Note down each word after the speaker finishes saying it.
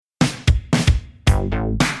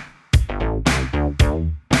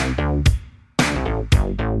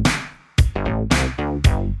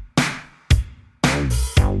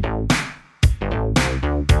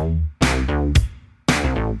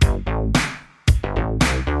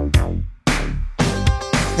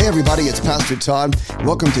everybody, it's Pastor Todd.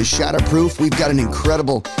 Welcome to Shatterproof. We've got an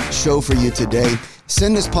incredible show for you today.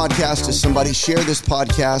 Send this podcast to somebody. Share this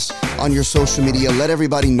podcast on your social media. Let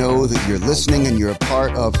everybody know that you're listening and you're a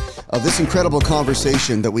part of this incredible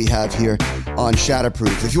conversation that we have here on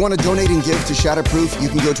Shatterproof. If you want to donate and give to Shatterproof, you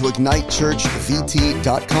can go to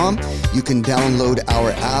ignitechurchvt.com. You can download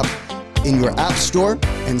our app in your app store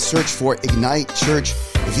and search for Ignite Church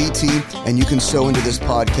VT, and you can sow into this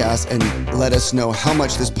podcast and let us know how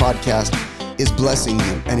much this podcast is blessing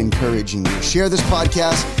you and encouraging you. Share this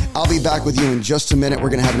podcast. I'll be back with you in just a minute.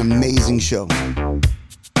 We're going to have an amazing show.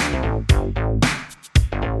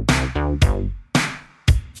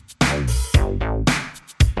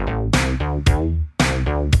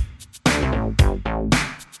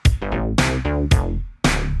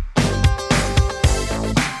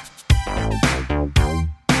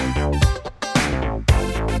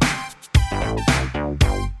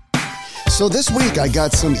 So this week I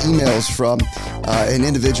got some emails from an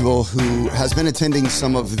individual who has been attending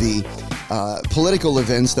some of the political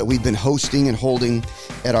events that we've been hosting and holding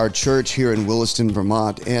at our church here in Williston,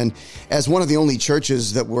 Vermont. And as one of the only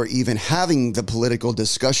churches that were even having the political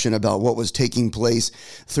discussion about what was taking place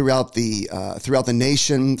throughout the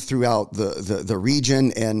nation, throughout the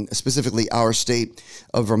region, and specifically our state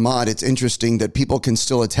of Vermont, it's interesting that people can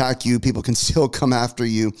still attack you, people can still come after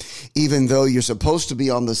you, even though you're supposed to be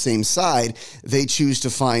on the same side. They choose to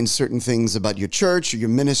find certain things about your church or your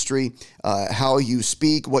ministry, how you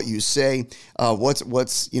speak, what you say,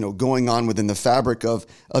 what's going on within the fabric of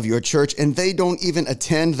your church, and they don't even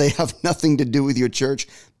attend. They have nothing to do with your church,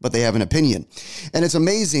 but they have an opinion. And it's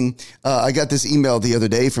amazing. I got this email the other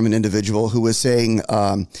day from an individual who was saying,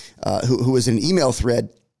 who was in an email thread.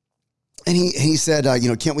 And he said,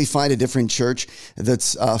 can't we find a different church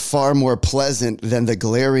that's far more pleasant than the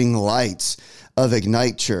glaring lights of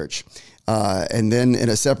Ignite Church? And then in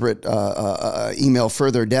a separate email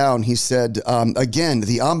further down, he said, again,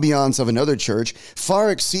 the ambiance of another church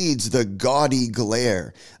far exceeds the gaudy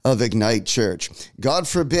glare of Ignite Church. God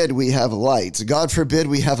forbid we have lights. God forbid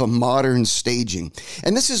we have a modern staging.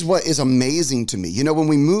 And this is what is amazing to me. You know, when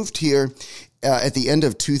we moved here at the end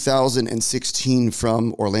of 2016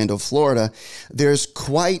 from Orlando, Florida, there's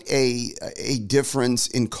quite a difference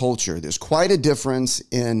in culture. There's quite a difference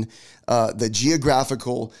in the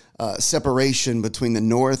geographical separation between the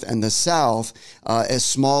North and the South. As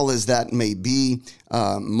small as that may be,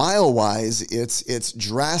 mile-wise, it's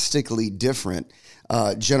drastically different.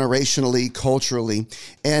 Generationally, culturally.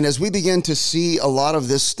 And as we begin to see a lot of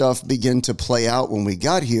this stuff begin to play out when we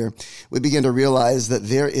got here, we begin to realize that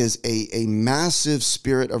there is a massive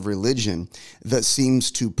spirit of religion that seems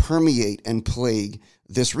to permeate and plague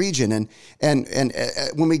this region. And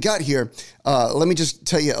when we got here, let me just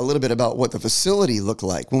tell you a little bit about what the facility looked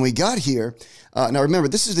like. When we got here, now remember,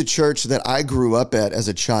 this is the church that I grew up at as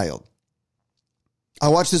a child. I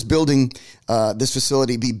watched this building, this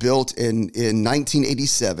facility be built in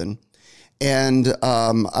 1987. And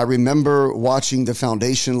I remember watching the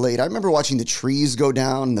foundation laid. I remember watching the trees go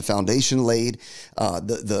down and the foundation laid,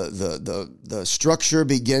 the structure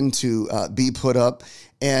begin to be put up,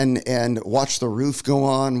 and watch the roof go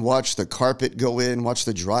on, watch the carpet go in, watch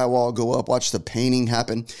the drywall go up, watch the painting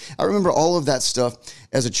happen. I remember all of that stuff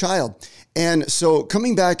as a child. And so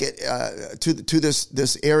coming back to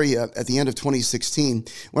this area at the end of 2016,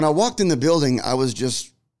 when I walked in the building, I was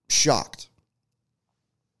just shocked.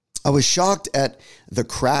 I was shocked at the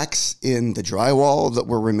cracks in the drywall that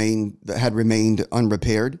had remained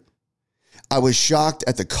unrepaired. I was shocked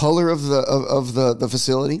at the color of the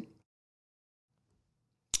facility.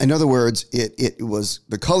 In other words,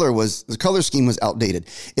 the color scheme was outdated.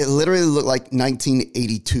 It literally looked like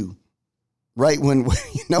 1982. Right when,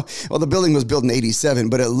 the building was built in 87,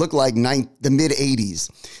 but it looked like the mid 80s,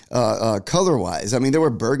 color-wise. I mean, there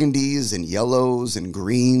were burgundies and yellows and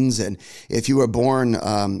greens. And if you were born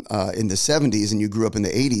in the 70s and you grew up in the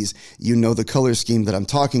 80s, you know the color scheme that I'm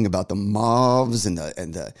talking about, the mauves and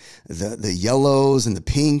the yellows and the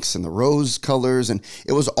pinks and the rose colors. And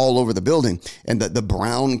it was all over the building. And the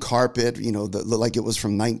brown carpet, looked like it was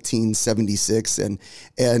from 1976. And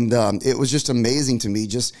it was just amazing to me,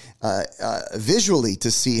 just visually, to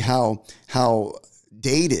see how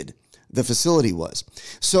dated the facility was.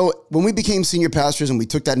 So when we became senior pastors and we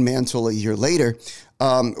took that mantle a year later,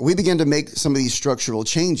 we began to make some of these structural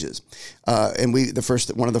changes. And one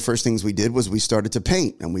of the first things we did was we started to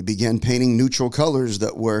paint, and we began painting neutral colors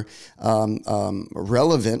that were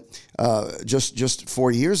relevant just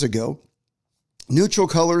 4 years ago. Neutral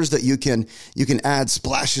colors that you can add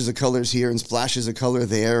splashes of colors here and splashes of color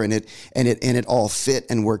there, and it all fit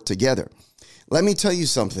and work together. Let me tell you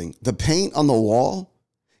something. The paint on the wall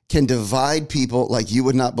can divide people like you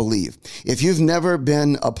would not believe. If you've never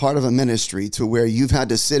been a part of a ministry to where you've had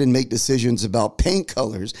to sit and make decisions about paint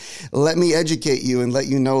colors, let me educate you and let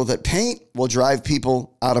you know that paint will drive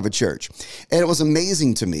people out of a church. And it was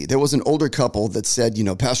amazing to me. There was an older couple that said,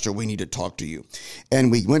 Pastor, we need to talk to you.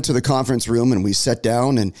 And we went to the conference room and we sat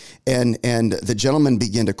down and the gentleman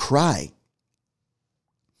began to cry.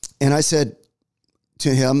 And I said to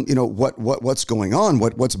him, what's going on?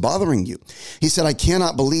 What's bothering you? He said, I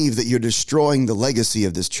cannot believe that you're destroying the legacy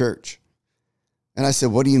of this church. And I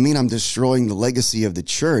said, what do you mean I'm destroying the legacy of the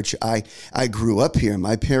church? I grew up here.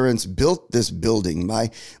 My parents built this building. My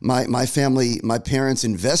family, my parents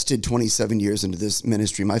invested 27 years into this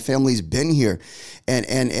ministry. My family's been here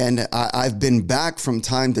and I've been back from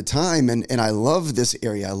time to time. And I love this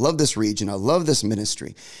area. I love this region. I love this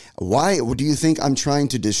ministry. Why do you think I'm trying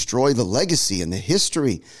to destroy the legacy and the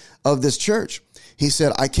history of this church? He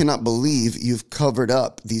said, I cannot believe you've covered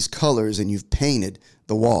up these colors and you've painted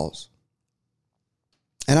the walls.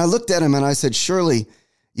 And I looked at him and I said, surely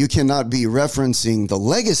you cannot be referencing the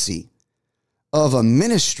legacy of a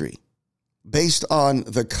ministry based on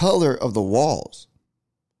the color of the walls.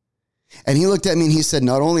 And he looked at me and he said,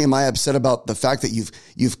 not only am I upset about the fact that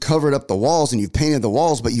you've covered up the walls and you've painted the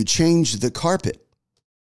walls, but you changed the carpet.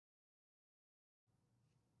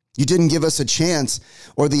 You didn't give us a chance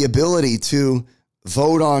or the ability to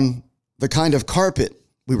vote on the kind of carpet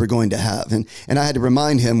we were going to have. And I had to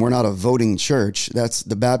remind him, we're not a voting church. That's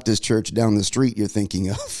the Baptist church down the street you're thinking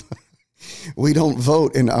of. We don't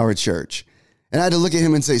vote in our church. And I had to look at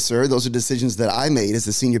him and say, sir, those are decisions that I made as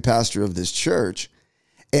the senior pastor of this church.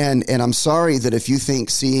 And I'm sorry that if you think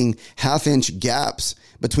seeing half-inch gaps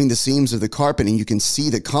between the seams of the carpet and you can see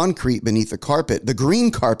the concrete beneath the carpet, the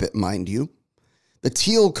green carpet, mind you, the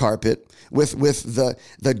teal carpet with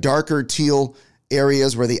the darker teal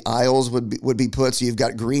areas where the aisles would be put. So you've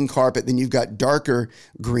got green carpet, then you've got darker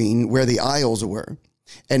green where the aisles were.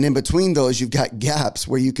 And in between those, you've got gaps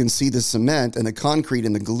where you can see the cement and the concrete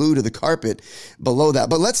and the glue to the carpet below that.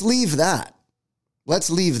 But let's leave that. Let's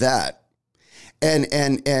leave that. And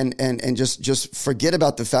just forget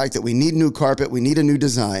about the fact that we need new carpet, we need a new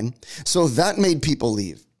design. So that made people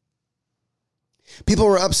leave. People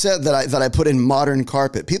were upset that I put in modern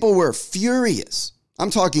carpet. People were furious. I'm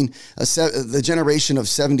talking the generation of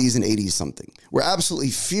 70s and 80s something. We're absolutely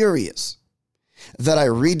furious that I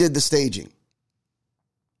redid the staging,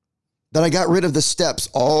 that I got rid of the steps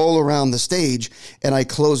all around the stage and I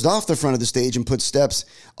closed off the front of the stage and put steps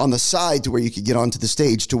on the side to where you could get onto the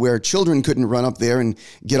stage to where children couldn't run up there and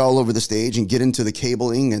get all over the stage and get into the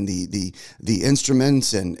cabling and the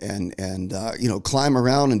instruments and climb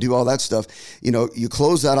around and do all that stuff. You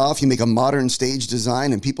close that off, you make a modern stage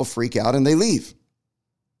design and people freak out and they leave.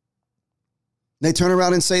 They turn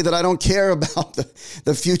around and say that I don't care about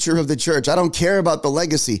the future of the church. I don't care about the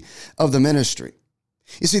legacy of the ministry.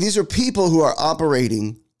 You see, these are people who are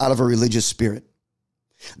operating out of a religious spirit.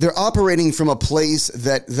 They're operating from a place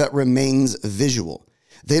that remains visual.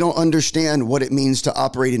 They don't understand what it means to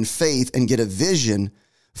operate in faith and get a vision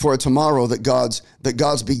for a tomorrow that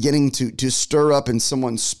God's beginning to stir up in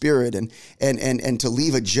someone's spirit and to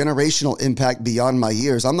leave a generational impact beyond my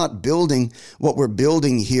years. I'm not building what we're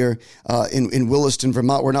building here in Williston,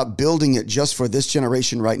 Vermont. We're not building it just for this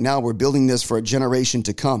generation right now. We're building this for a generation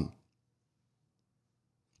to come.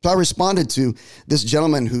 So I responded to this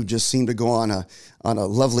gentleman who just seemed to go on a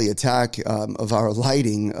lovely attack of our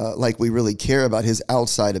lighting, like we really care about his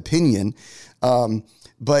outside opinion.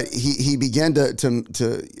 But he began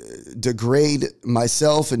to degrade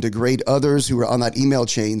myself and degrade others who were on that email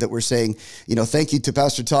chain that were saying, thank you to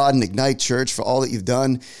Pastor Todd and Ignite Church for all that you've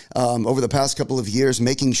done over the past couple of years,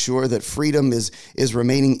 making sure that freedom is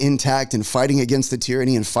remaining intact and fighting against the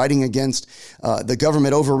tyranny and fighting against the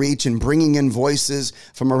government overreach and bringing in voices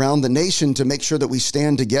from around the nation to make sure that we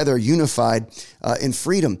stand together, unified in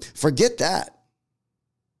freedom. Forget that.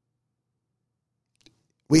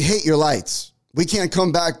 We hate your lights. We can't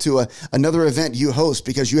come back to another event you host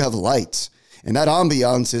because you have lights, and that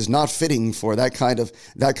ambiance is not fitting for that kind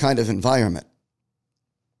of environment.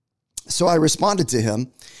 So I responded to him,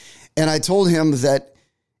 and I told him that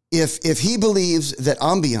if he believes that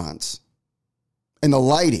ambiance and the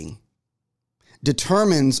lighting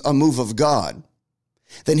determines a move of God,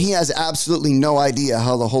 then he has absolutely no idea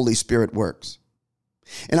how the Holy Spirit works.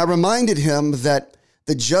 And I reminded him that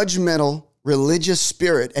the judgmental religious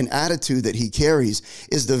spirit and attitude that he carries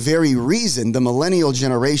is the very reason the millennial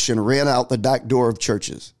generation ran out the back door of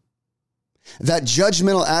churches. That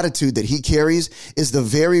judgmental attitude that he carries is the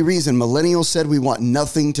very reason millennials said we want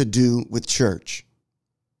nothing to do with church.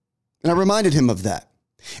 And I reminded him of that.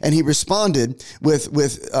 And he responded with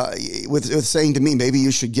saying to me, maybe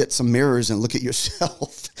you should get some mirrors and look at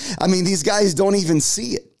yourself. I mean, these guys don't even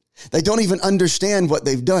see it. They don't even understand what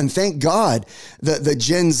they've done. Thank God the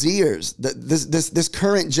Gen Zers, this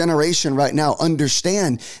current generation right now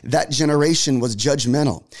understand that generation was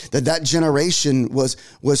judgmental, that generation was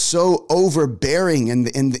so overbearing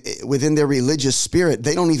within their religious spirit.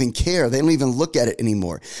 They don't even care. They don't even look at it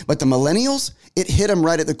anymore. But the millennials, it hit them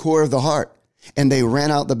right at the core of the heart, and they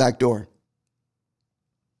ran out the back door.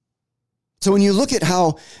 So when you look at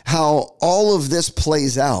how all of this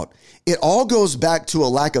plays out, it all goes back to a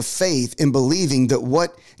lack of faith in believing that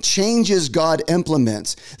what changes God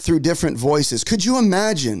implements through different voices. Could you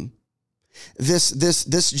imagine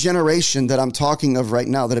this generation that I'm talking of right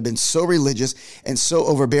now that have been so religious and so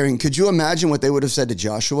overbearing? Could you imagine what they would have said to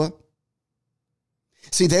Joshua?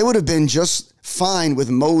 See, they would have been just fine with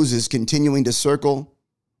Moses continuing to circle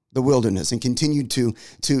the wilderness and continue to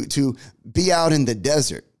be out in the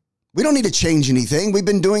desert. We don't need to change anything. We've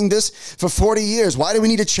been doing this for 40 years. Why do we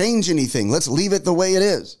need to change anything? Let's leave it the way it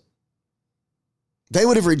is. They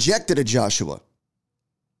would have rejected a Joshua.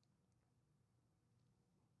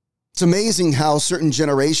 It's amazing how certain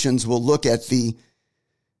generations will look at the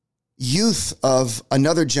youth of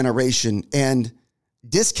another generation and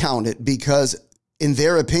discount it because, in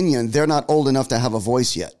their opinion, they're not old enough to have a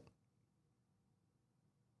voice yet.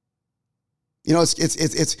 You know,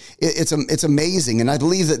 it's amazing. And I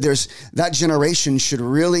believe that that generation should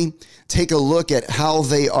really take a look at how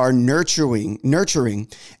they are nurturing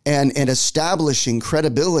and establishing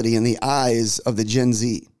credibility in the eyes of the Gen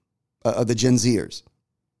Z, of the Gen Zers.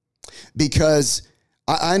 Because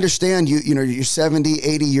I understand you're 70,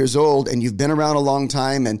 80 years old and you've been around a long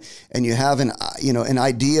time and you have an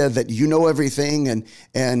idea that you know everything and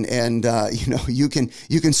you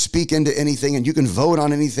can speak into anything and you can vote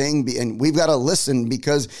on anything, and we've got to listen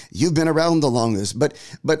because you've been around the longest. But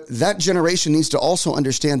that generation needs to also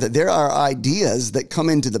understand that there are ideas that come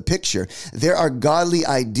into the picture. There are godly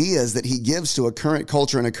ideas that he gives to a current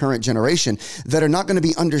culture and a current generation that are not going to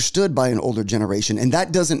be understood by an older generation. And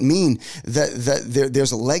that doesn't mean that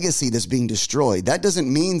there's a legacy that's being destroyed. That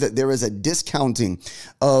doesn't mean that there is a discounting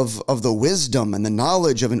of the wisdom and the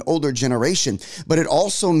knowledge of an older generation, but it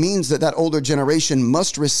also means that older generation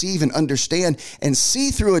must receive and understand and see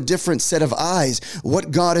through a different set of eyes what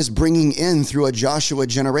God is bringing in through a Joshua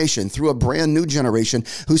generation, through a brand new generation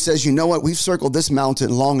who says, you know what, we've circled this mountain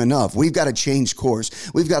long enough. We've got to change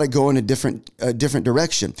course. We've got to go in a different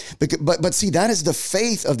direction. But see, that is the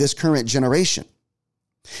faith of this current generation.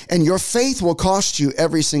 And your faith will cost you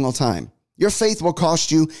every single time. Your faith will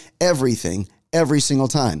cost you everything every single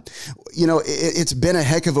time. You know, it's been a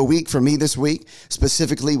heck of a week for me this week,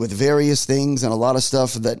 specifically with various things and a lot of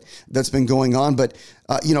stuff that's been going on. But,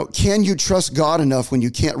 can you trust God enough when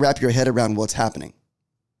you can't wrap your head around what's happening?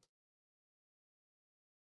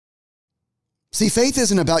 See, faith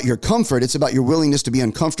isn't about your comfort. It's about your willingness to be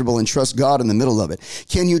uncomfortable and trust God in the middle of it.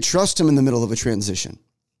 Can you trust him in the middle of a transition?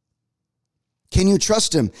 Can you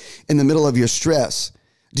trust him in the middle of your stress?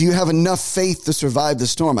 Do you have enough faith to survive the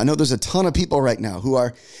storm? I know there's a ton of people right now who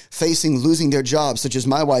are facing losing their jobs, such as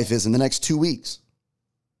my wife is in the next 2 weeks.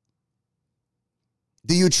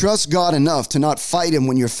 Do you trust God enough to not fight him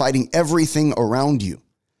when you're fighting everything around you?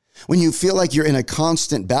 When you feel like you're in a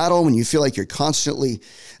constant battle, when you feel like you're constantly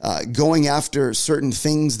going after certain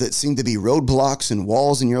things that seem to be roadblocks and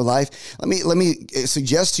walls in your life, let me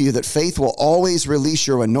suggest to you that faith will always release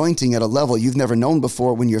your anointing at a level you've never known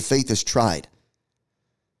before when your faith is tried.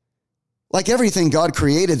 Like everything God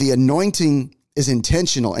created, the anointing is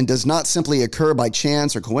intentional and does not simply occur by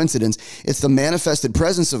chance or coincidence. It's the manifested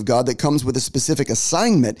presence of God that comes with a specific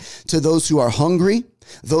assignment to those who are hungry,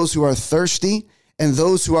 those who are thirsty, and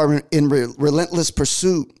those who are in relentless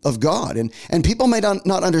pursuit of God. And people may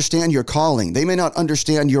not understand your calling. They may not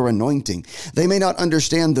understand your anointing. They may not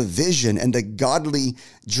understand the vision and the godly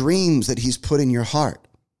dreams that he's put in your heart.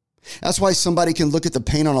 That's why somebody can look at the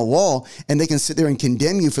paint on a wall and they can sit there and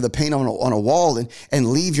condemn you for the paint on a wall and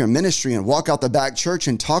leave your ministry and walk out the back church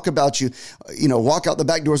and talk about you, walk out the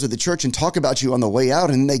back doors of the church and talk about you on the way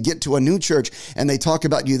out. And they get to a new church and they talk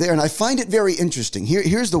about you there. And I find it very interesting.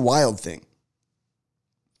 Here's the wild thing.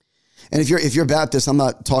 And if you're Baptist, I'm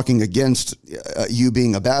not talking against you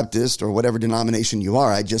being a Baptist or whatever denomination you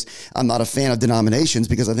are. I'm not a fan of denominations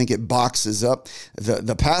because I think it boxes up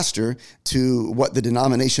the pastor to what the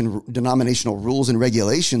denominational rules and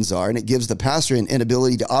regulations are, and it gives the pastor an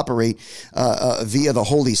inability to operate via the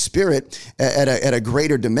Holy Spirit at a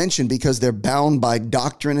greater dimension because they're bound by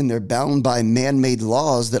doctrine and they're bound by man-made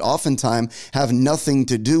laws that oftentimes have nothing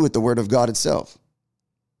to do with the Word of God itself.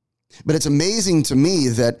 But it's amazing to me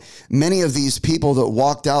that many of these people that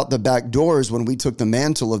walked out the back doors when we took the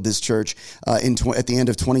mantle of this church at the end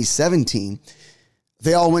of 2017,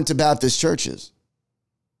 they all went to Baptist churches.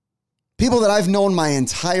 People that I've known my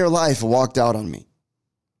entire life walked out on me.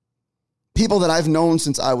 People that I've known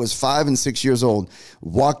since I was 5 and 6 years old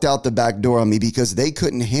walked out the back door on me because they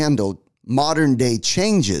couldn't handle modern day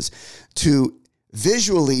changes to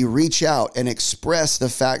visually reach out and express the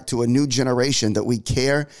fact to a new generation that we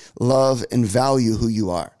care, love, and value who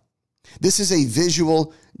you are. This is a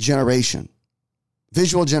visual generation.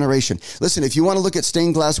 Visual generation. Listen, if you want to look at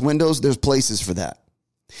stained glass windows, there's places for that.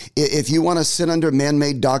 If you want to sit under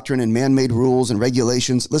man-made doctrine and man-made rules and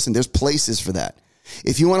regulations, listen, there's places for that.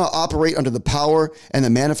 If you want to operate under the power and the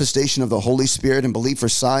manifestation of the Holy Spirit and believe for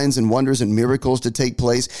signs and wonders and miracles to take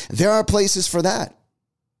place, there are places for that.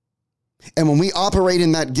 And when we operate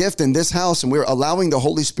in that gift in this house and we're allowing the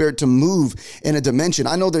Holy Spirit to move in a dimension,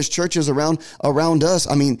 I know there's churches around us.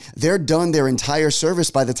 I mean, they're done their entire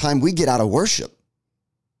service by the time we get out of worship.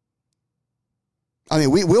 I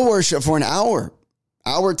mean, we'll worship for an hour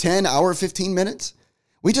 10, hour 15 minutes.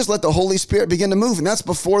 We just let the Holy Spirit begin to move. And that's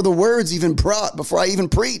before the words even brought, before I even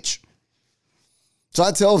preach. So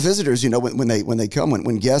I tell visitors, when they come,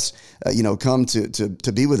 when guests, come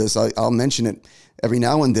to be with us, I'll mention it every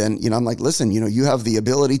now and then. I'm like, listen, you have the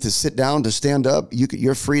ability to sit down, to stand up.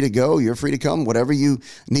 You're free to go. You're free to come, whatever you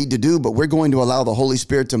need to do. But we're going to allow the Holy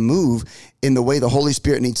Spirit to move in the way the Holy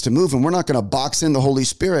Spirit needs to move. And we're not going to box in the Holy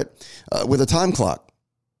Spirit with a time clock.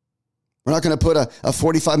 We're not going to put a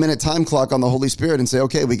 45-minute time clock on the Holy Spirit and say,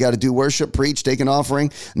 okay, we got to do worship, preach, take an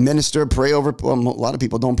offering, minister, pray over. Well, a lot of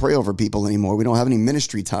people don't pray over people anymore. We don't have any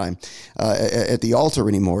ministry time at the altar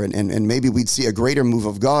anymore. And maybe we'd see a greater move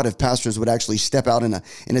of God if pastors would actually step out in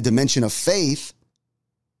a dimension of faith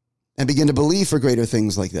and begin to believe for greater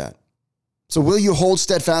things like that. So will you hold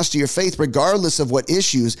steadfast to your faith regardless of what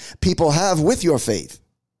issues people have with your faith?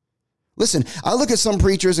 Listen, I look at some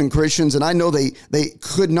preachers and Christians and I know they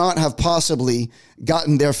could not have possibly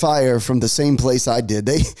gotten their fire from the same place I did.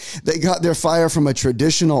 They got their fire from a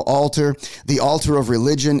traditional altar, the altar of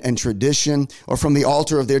religion and tradition, or from the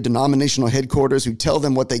altar of their denominational headquarters who tell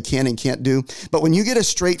them what they can and can't do. But when you get a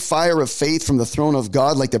straight fire of faith from the throne of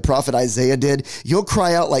God like the prophet Isaiah did, you'll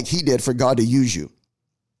cry out like he did for God to use you.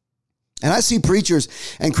 And I see preachers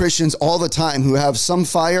and Christians all the time who have some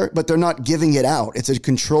fire, but they're not giving it out. It's a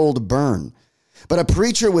controlled burn. But a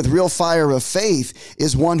preacher with real fire of faith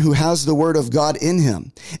is one who has the word of God in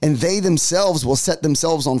him. And they themselves will set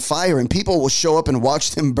themselves on fire and people will show up and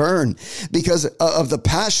watch them burn because of the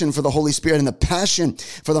passion for the Holy Spirit and the passion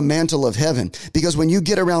for the mantle of heaven. Because when you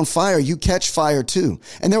get around fire, you catch fire too.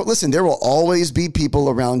 And there will always be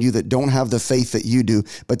people around you that don't have the faith that you do,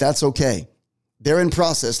 but that's okay. They're in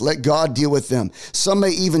process. Let God deal with them. Some may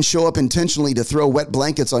even show up intentionally to throw wet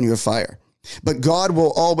blankets on your fire. But God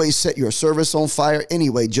will always set your service on fire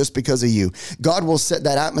anyway, just because of you. God will set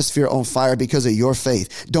that atmosphere on fire because of your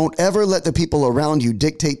faith. Don't ever let the people around you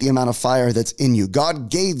dictate the amount of fire that's in you. God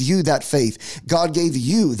gave you that faith. God gave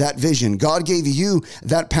you that vision. God gave you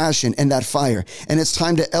that passion and that fire. And it's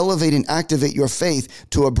time to elevate and activate your faith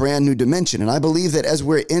to a brand new dimension. And I believe that as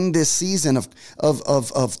we're in this season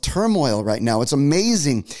of turmoil right now, it's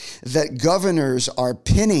amazing that governors are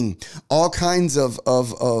pinning all kinds of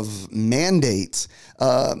mandates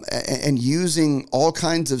and using all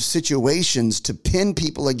kinds of situations to pin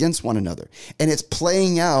people against one another. And it's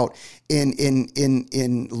playing out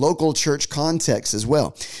in local church contexts as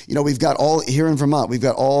well. We've got all here in Vermont, we've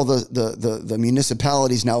got all the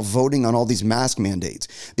municipalities now voting on all these mask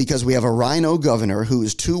mandates because we have a rhino governor who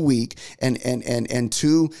is too weak and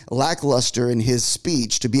too lackluster in his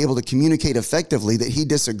speech to be able to communicate effectively that he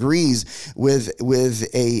disagrees with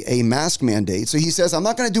a mask mandate. So he says, I'm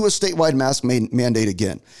not going to do a statewide mask mandate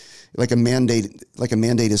again. Like a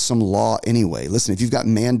mandate is some law anyway. Listen, if you've got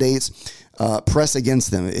mandates, press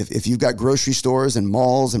against them. If you've got grocery stores and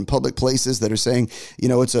malls and public places that are saying,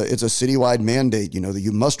 it's a citywide mandate, that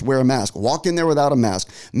you must wear a mask, walk in there without a mask,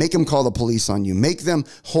 make them call the police on you, make them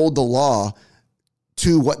hold the law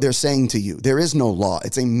to what they're saying to you. There is no law.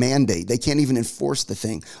 It's a mandate. They can't even enforce the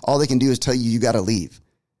thing. All they can do is tell you got to leave.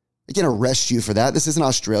 They can't arrest you for that. This isn't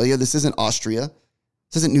Australia. This isn't Austria.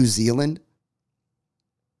 This isn't New Zealand.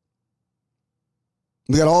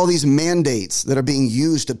 We got all these mandates that are being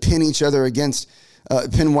used to pin each other against,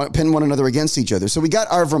 pin one another against each other. So we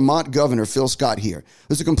got our Vermont governor, Phil Scott, here,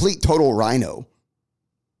 who's a complete total rhino.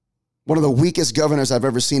 One of the weakest governors I've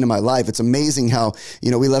ever seen in my life. It's amazing how,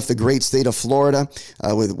 we left the great state of Florida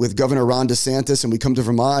with Governor Ron DeSantis, and we come to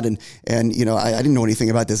Vermont, and I didn't know anything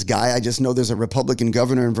about this guy. I just know there's a Republican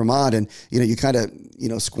governor in Vermont, and, you kind of,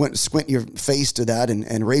 squint your face to that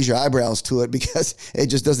and raise your eyebrows to it, because it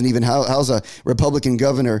just doesn't even, how's a Republican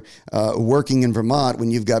governor working in Vermont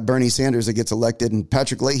when you've got Bernie Sanders that gets elected and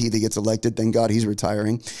Patrick Leahy that gets elected. Thank God he's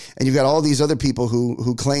retiring. And you've got all these other people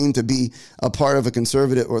who claim to be a part of a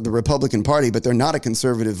conservative or the Republican Party, but they're not a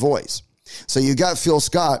conservative voice. So you got Phil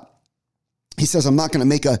Scott. He says, I'm not going to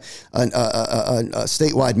make a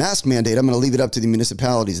statewide mask mandate. I'm going to leave it up to the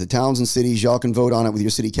municipalities, the towns and cities. Y'all can vote on it with your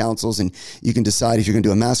city councils, and you can decide if you're going to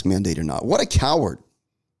do a mask mandate or not. What a coward.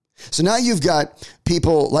 So now you've got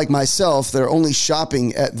people like myself that are only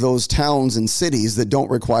shopping at those towns and cities that don't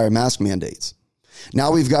require mask mandates.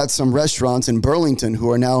 Now we've got some restaurants in Burlington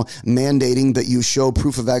who are now mandating that you show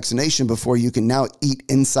proof of vaccination before you can now eat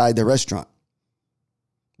inside the restaurant.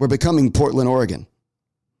 We're becoming Portland, Oregon.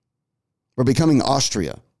 We're becoming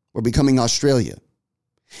Austria. We're becoming Australia.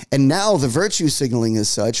 And now the virtue signaling is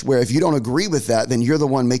such where if you don't agree with that, then you're the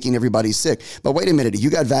one making everybody sick. But wait a minute, you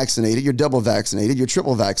got vaccinated, you're double vaccinated, you're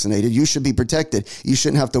triple vaccinated, you should be protected. You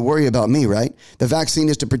shouldn't have to worry about me, right? The vaccine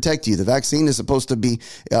is to protect you. The vaccine is supposed to be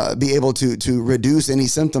able to reduce any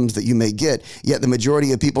symptoms that you may get. Yet the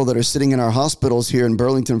majority of people that are sitting in our hospitals here in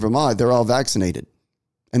Burlington, Vermont, they're all vaccinated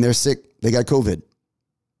and they're sick. They got COVID.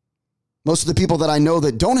 Most of the people that I know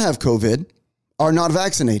that don't have COVID are not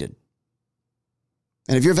vaccinated.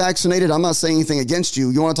 And if you're vaccinated, I'm not saying anything against you.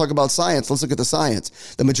 You want to talk about science? Let's look at the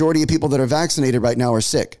science. The majority of people that are vaccinated right now are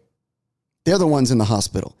sick. They're the ones in the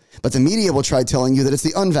hospital. But the media will try telling you that it's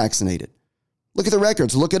the unvaccinated. Look at the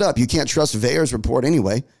records. Look it up. You can't trust VAERS report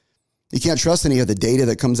anyway. You can't trust any of the data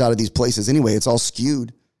that comes out of these places anyway. It's all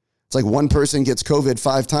skewed. It's like one person gets COVID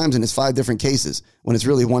 5 times and it's 5 different cases when it's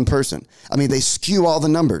really one person. I mean, they skew all the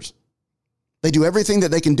numbers. They do everything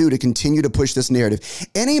that they can do to continue to push this narrative.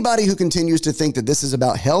 Anybody who continues to think that this is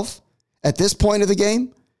about health at this point of the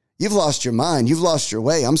game, you've lost your mind. You've lost your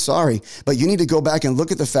way. I'm sorry. But you need to go back and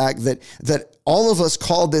look at the fact that all of us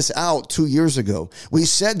called this out 2 years ago. We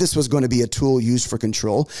said this was going to be a tool used for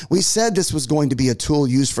control. We said this was going to be a tool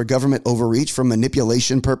used for government overreach, for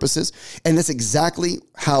manipulation purposes. And that's exactly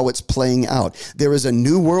how it's playing out. There is a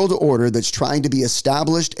new world order that's trying to be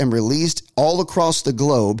established and released all across the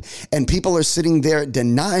globe. And people are sitting there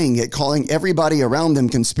denying it, calling everybody around them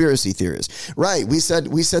conspiracy theorists. Right. We said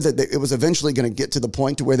that it was eventually going to get to the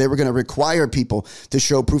point to where they were going to require people to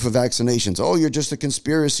show proof of vaccinations. Oh, you're just a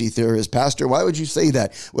conspiracy theorist, Pastor. Why would you say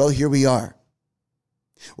that? Well, here we are.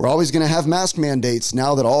 We're always going to have mask mandates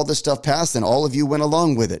now that all this stuff passed and all of you went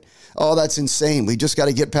along with it. Oh, that's insane. We just got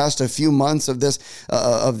to get past a few months of this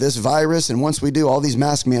virus. And once we do, all these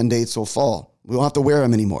mask mandates will fall. We won't have to wear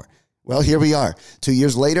them anymore. Well, here we are. 2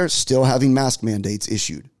 years later, still having mask mandates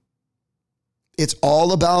issued. It's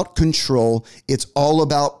all about control. It's all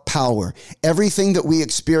about power. Everything that we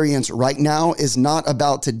experience right now is not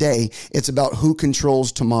about today. It's about who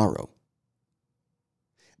controls tomorrow.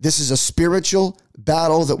 This is a spiritual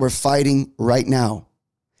battle that we're fighting right now.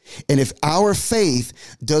 And if our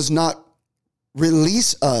faith does not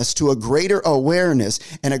release us to a greater awareness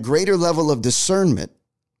and a greater level of discernment,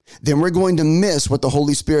 then we're going to miss what the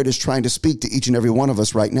Holy Spirit is trying to speak to each and every one of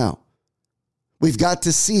us right now. We've got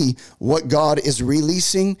to see what God is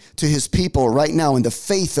releasing to his people right now and the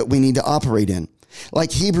faith that we need to operate in.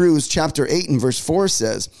 Like Hebrews chapter 8 and verse 4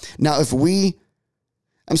 says, now if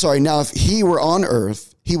he were on earth,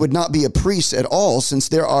 he would not be a priest at all, since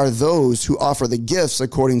there are those who offer the gifts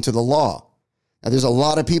according to the law. Now, there's a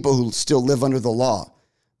lot of people who still live under the law.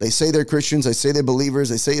 They say they're Christians, they say they're believers,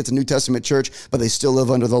 they say it's a New Testament church, but they still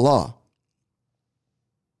live under the law.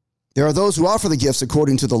 There are those who offer the gifts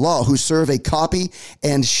according to the law, who serve a copy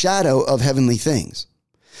and shadow of heavenly things.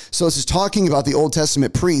 So this is talking about the Old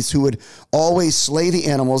Testament priests who would always slay the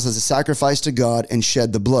animals as a sacrifice to God and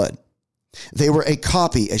shed the blood. They were a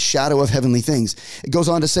copy, a shadow of heavenly things. It goes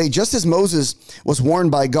on to say, just as Moses was warned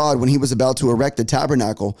by God when he was about to erect the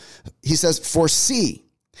tabernacle, he says, foresee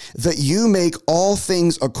that you make all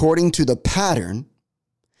things according to the pattern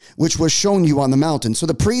which was shown you on the mountain. So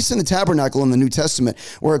the priests in the tabernacle in the New Testament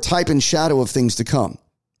were a type and shadow of things to come.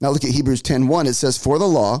 Now look at Hebrews 10:1. It says, for the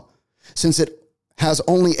law, since it has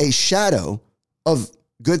only a shadow of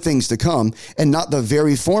good things to come, and not the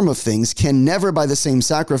very form of things, can never by the same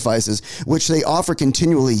sacrifices which they offer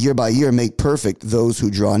continually year by year make perfect those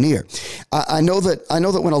who draw near. I know that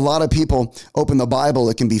when a lot of people open the Bible,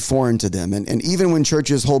 it can be foreign to them. And even when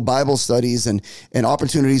churches hold Bible studies and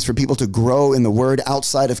opportunities for people to grow in the word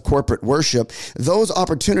outside of corporate worship, those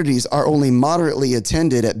opportunities are only moderately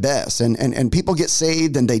attended at best. And people get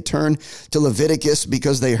saved and they turn to Leviticus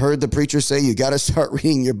because they heard the preacher say, you got to start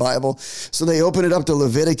reading your Bible. So they open it up to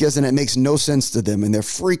Leviticus and it makes no sense to them. And they're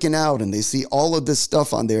freaking out and they see all of this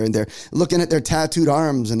stuff on there and they're looking at their tattooed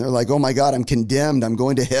arms and they're like, oh my God, I'm condemned. I'm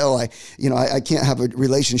going to hell. I can't have a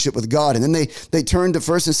relationship with God. And then they turn to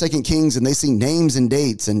 1st and 2nd Kings and they see names and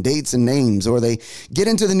dates and names, or they get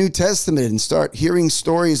into the New Testament and start hearing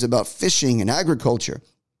stories about fishing and agriculture.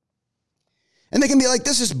 And they can be like,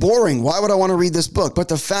 this is boring. Why would I want to read this book? But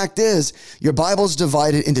the fact is, your Bible's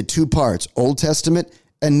divided into two parts, Old Testament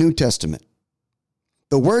and New Testament.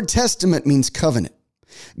 The word testament means covenant.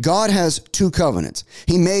 God has two covenants.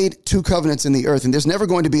 He made two covenants in the earth, and there's never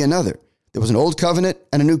going to be another. There was an old covenant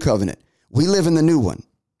and a new covenant. We live in the new one.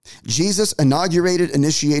 Jesus inaugurated,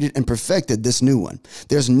 initiated, and perfected this new one.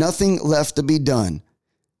 There's nothing left to be done.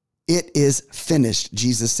 It is finished,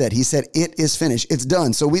 Jesus said. He said, it is finished. It's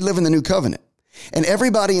done. So we live in the new covenant. And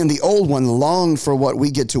everybody in the old one longed for what we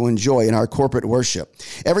get to enjoy in our corporate worship.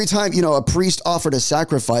 Every time, a priest offered a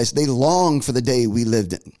sacrifice, they longed for the day we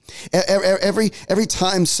lived in. Every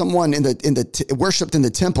time someone worshipped in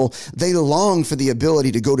the temple, they longed for the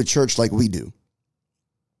ability to go to church like we do.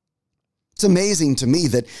 It's amazing to me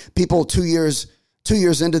that people 2 years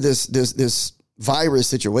into this virus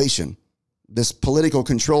situation, this political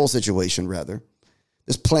control situation, rather,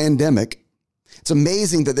 this pandemic, it's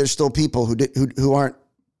amazing that there's still people who aren't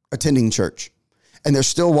attending church, and they're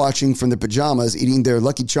still watching from their pajamas, eating their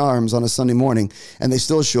Lucky Charms on a Sunday morning, and they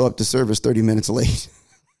still show up to service 30 minutes late.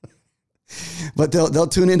 But they'll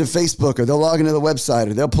tune into Facebook, or they'll log into the website,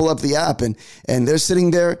 or they'll pull up the app, and they're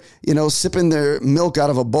sitting there, sipping their milk out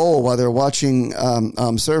of a bowl while they're watching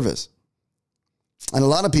service. And a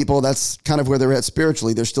lot of people, that's kind of where they're at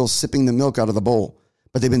spiritually. They're still sipping the milk out of the bowl,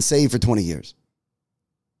 but they've been saved for 20 years.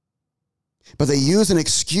 But they use an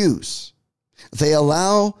excuse. They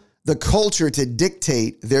allow the culture to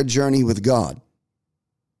dictate their journey with God.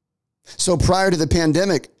 So prior to the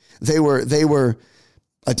pandemic, they were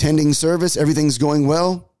attending service. Everything's going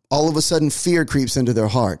well. All of a sudden, fear creeps into their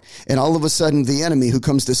heart. And all of a sudden, the enemy who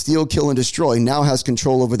comes to steal, kill, and destroy now has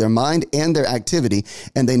control over their mind and their activity,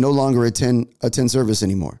 and they no longer attend service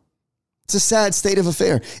anymore. It's a sad state of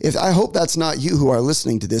affair. I hope that's not you who are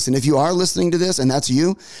listening to this. And if you are listening to this and that's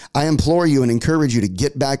you, I implore you and encourage you to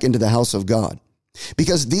get back into the house of God.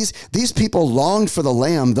 Because these people longed for the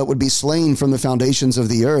lamb that would be slain from the foundations of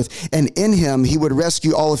the earth. And in him, he would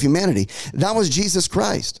rescue all of humanity. That was Jesus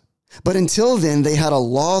Christ. But until then, they had a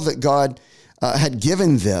law that God had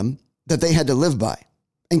given them that they had to live by.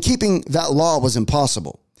 And keeping that law was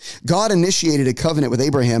impossible. God initiated a covenant with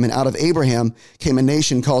Abraham, and out of Abraham came a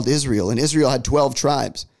nation called Israel. And Israel had 12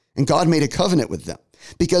 tribes, and God made a covenant with them.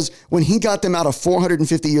 Because when he got them out of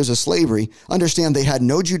 450 years of slavery, understand they had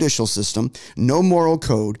no judicial system, no moral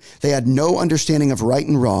code. They had no understanding of right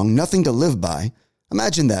and wrong, nothing to live by.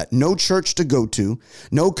 Imagine that. No church to go to,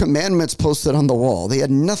 no commandments posted on the wall. They had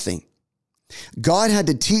nothing. God had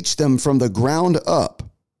to teach them from the ground up.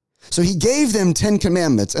 So he gave them 10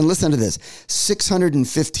 commandments, and listen to this,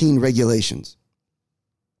 615 regulations.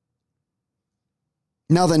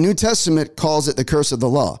 Now, the New Testament calls it the curse of the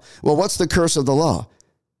law. Well, what's the curse of the law?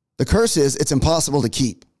 The curse is it's impossible to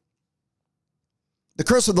keep. The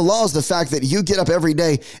curse of the law is the fact that you get up every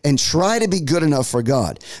day and try to be good enough for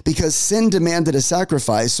God, because sin demanded a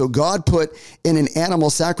sacrifice. So God put in an animal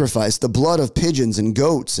sacrifice, the blood of pigeons and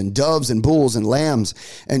goats and doves and bulls and lambs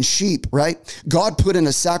and sheep, right? God put in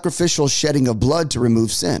a sacrificial shedding of blood to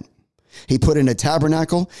remove sin. He put in a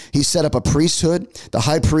tabernacle. He set up a priesthood. The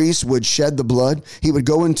high priest would shed the blood. He would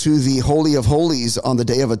go into the Holy of Holies on the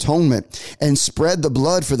Day of Atonement and spread the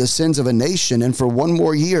blood for the sins of a nation. And for one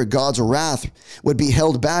more year, God's wrath would be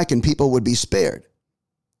held back and people would be spared.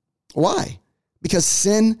 Why? Because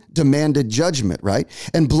sin demanded judgment, right?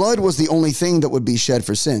 And blood was the only thing that would be shed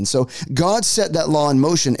for sin. So God set that law in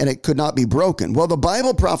motion and it could not be broken. Well, the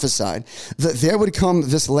Bible prophesied that there would come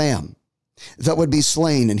this lamb that would be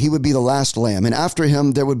slain, and he would be the last lamb. And after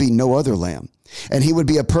him, there would be no other lamb. And he would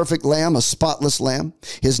be a perfect lamb, a spotless lamb.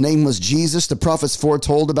 His name was Jesus. The prophets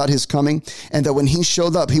foretold about his coming, and that when he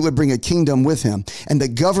showed up, he would bring a kingdom with him, and the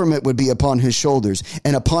government would be upon his shoulders,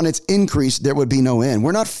 and upon its increase, there would be no end.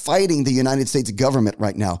 We're not fighting the United States government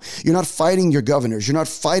right now. You're not fighting your governors. You're not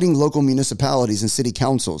fighting local municipalities and city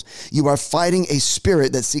councils. You are fighting a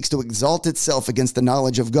spirit that seeks to exalt itself against the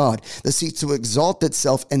knowledge of God, that seeks to exalt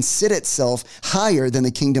itself and sit itself higher than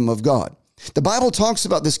the kingdom of God. The Bible talks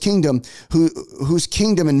about this kingdom whose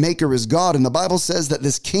kingdom and maker is God. And the Bible says that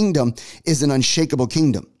this kingdom is an unshakable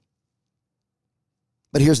kingdom.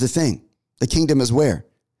 But here's the thing. The kingdom is where?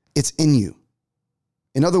 It's in you.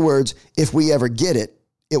 In other words, if we ever get it,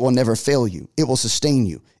 it will never fail you. It will sustain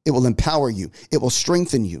you. It will empower you. It will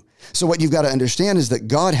strengthen you. So what you've got to understand is that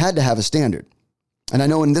God had to have a standard. And I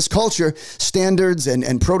know in this culture, standards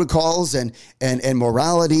and protocols and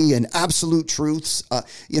morality and absolute truths,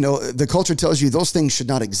 the culture tells you those things should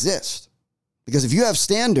not exist. Because if you have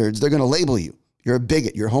standards, they're going to label you. You're a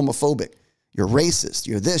bigot. You're homophobic. You're racist.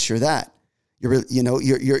 You're this. You're that.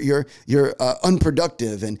 You're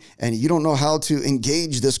unproductive and you don't know how to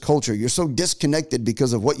engage this culture. You're so disconnected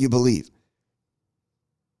because of what you believe.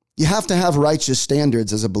 You have to have righteous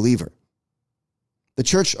standards as a believer. The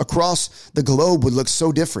church across the globe would look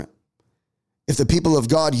so different if the people of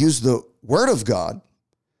God used the word of God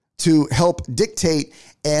to help dictate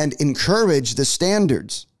and encourage the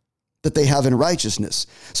standards that they have in righteousness.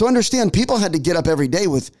 So understand, people had to get up every day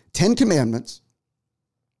with 10 commandments,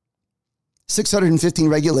 615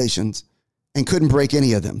 regulations, and couldn't break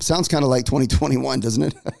any of them. Sounds kind of like 2021, doesn't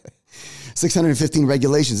it? 615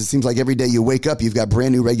 regulations. It seems like every day you wake up, you've got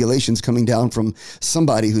brand new regulations coming down from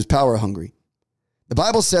somebody who's power hungry. The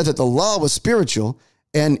Bible said that the law was spiritual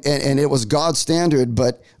and it was God's standard,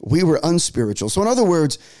 but we were unspiritual. So in other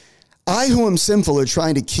words, I who am sinful are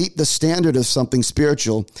trying to keep the standard of something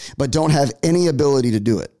spiritual, but don't have any ability to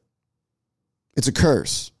do it. It's a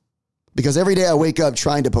curse because every day I wake up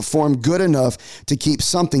trying to perform good enough to keep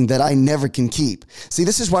something that I never can keep. See,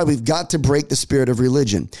 this is why we've got to break the spirit of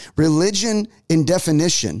religion. Religion, in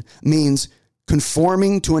definition, means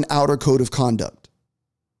conforming to an outer code of conduct.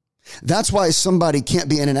 That's why somebody can't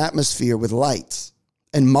be in an atmosphere with lights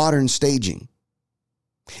and modern staging.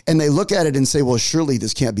 And they look at it and say, well, surely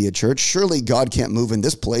this can't be a church. Surely God can't move in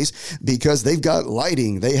this place because they've got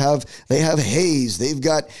lighting. They have haze. They've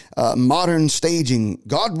got modern staging.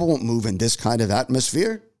 God won't move in this kind of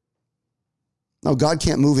atmosphere. No, God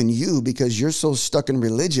can't move in you because you're so stuck in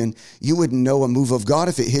religion, you wouldn't know a move of God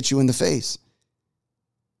if it hit you in the face.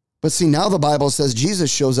 But see, now the Bible says Jesus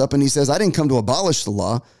shows up and he says, I didn't come to abolish the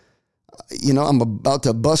law. I'm about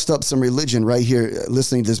to bust up some religion right here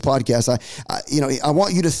listening to this podcast. I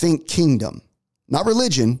want you to think kingdom, not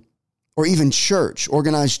religion or even church,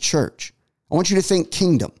 organized church. I want you to think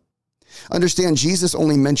kingdom. Understand, Jesus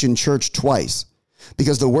only mentioned church twice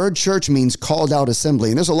because the word church means called out assembly.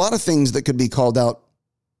 And there's a lot of things that could be called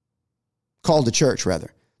to church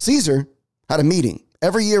rather. Caesar had a meeting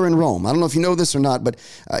every year in Rome. I don't know if you know this or not, but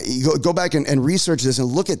you go back and research this and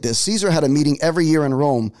look at this. Caesar had a meeting every year in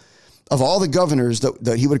Rome of all the governors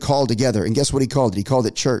that he would call together. And guess what he called it? He called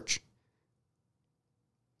it church.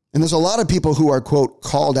 And there's a lot of people who are, quote,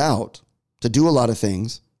 called out to do a lot of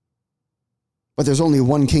things, but there's only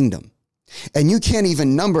one kingdom. And you can't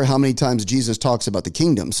even number how many times Jesus talks about the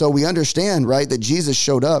kingdom. So we understand, right, that Jesus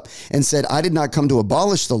showed up and said, I did not come to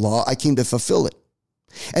abolish the law. I came to fulfill it.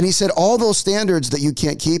 And he said, all those standards that you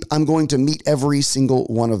can't keep, I'm going to meet every single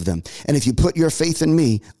one of them. And if you put your faith in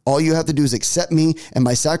me, all you have to do is accept me and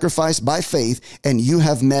my sacrifice by faith, and you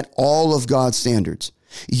have met all of God's standards.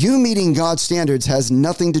 You meeting God's standards has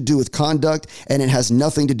nothing to do with conduct, and it has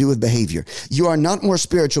nothing to do with behavior. You are not more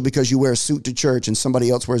spiritual because you wear a suit to church and somebody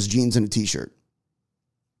else wears jeans and a t-shirt.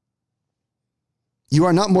 You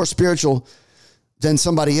are not more spiritual than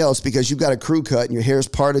somebody else because you've got a crew cut and your hair is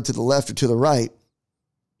parted to the left or to the right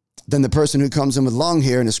than the person who comes in with long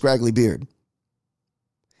hair and a scraggly beard.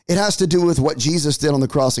 It has to do with what Jesus did on the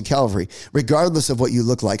cross of Calvary, regardless of what you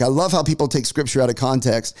look like. I love how people take scripture out of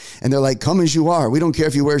context and they're like, come as you are. We don't care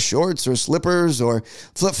if you wear shorts or slippers or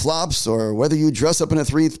flip-flops or whether you dress up in a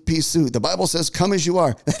three-piece suit. The Bible says, come as you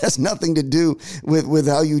are. That has nothing to do with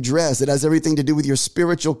how you dress. It has everything to do with your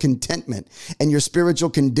spiritual contentment and your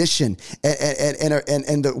spiritual condition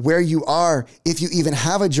and where you are, if you even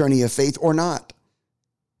have a journey of faith or not.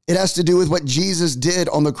 It has to do with what Jesus did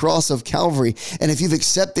on the cross of Calvary. And if you've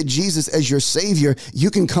accepted Jesus as your Savior, you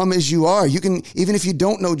can come as you are. You can, even if you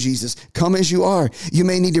don't know Jesus, come as you are. You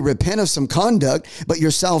may need to repent of some conduct, but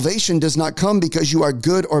your salvation does not come because you are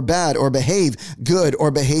good or bad or behave good or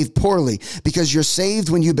behave poorly. Because you're saved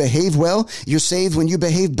when you behave well. You're saved when you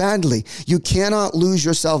behave badly. You cannot lose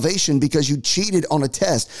your salvation because you cheated on a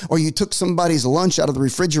test, or you took somebody's lunch out of the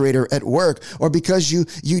refrigerator at work, or because you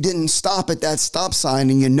didn't stop at that stop sign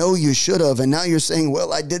and you know you should have, and now you're saying,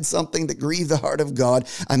 well, I did something that grieved the heart of God.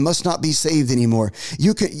 I must not be saved anymore.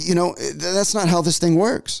 That's not how this thing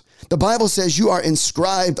works. The Bible says you are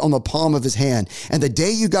inscribed on the palm of his hand. And the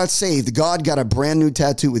day you got saved, God got a brand new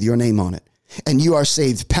tattoo with your name on it. And you are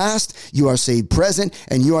saved past, you are saved present,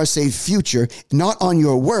 and you are saved future, not on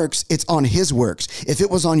your works, it's on his works. If it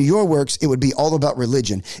was on your works, it would be all about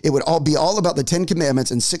religion. It would all be all about the 10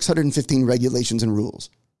 commandments and 615 regulations and rules.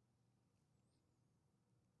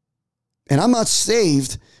 And I'm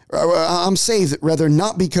saved rather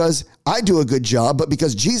not because I do a good job, but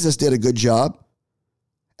because Jesus did a good job.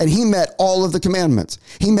 And he met all of the commandments.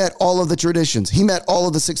 He met all of the traditions. He met all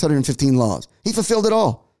of the 615 laws. He fulfilled it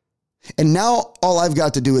all. And now all I've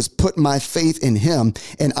got to do is put my faith in him,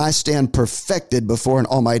 and I stand perfected before an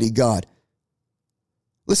almighty God.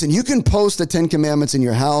 Listen, you can post the 10 commandments in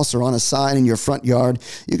your house or on a sign in your front yard.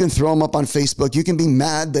 You can throw them up on Facebook. You can be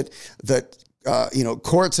mad that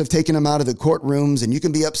courts have taken them out of the courtrooms, and you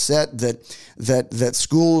can be upset that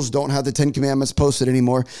schools don't have the 10 commandments posted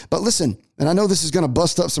anymore. But listen, and I know this is going to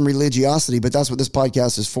bust up some religiosity, but that's what this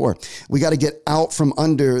podcast is for. We got to get out from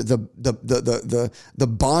under the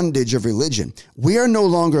bondage of religion. We are no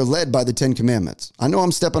longer led by the 10 commandments. I know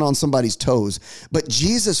I'm stepping on somebody's toes, but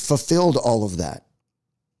Jesus fulfilled all of that.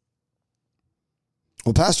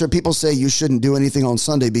 Well, Pastor, people say you shouldn't do anything on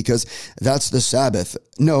Sunday because that's the Sabbath.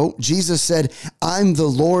 No, Jesus said, I'm the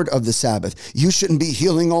Lord of the Sabbath. You shouldn't be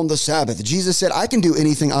healing on the Sabbath. Jesus said, I can do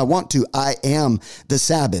anything I want to. I am the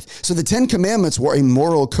Sabbath. So the 10 commandments were a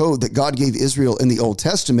moral code that God gave Israel in the Old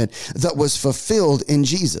Testament that was fulfilled in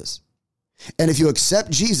Jesus. And if you accept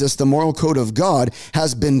Jesus, the moral code of God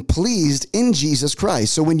has been pleased in Jesus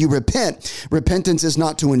Christ. So when you repent, repentance is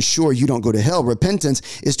not to ensure you don't go to hell. Repentance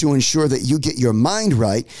is to ensure that you get your mind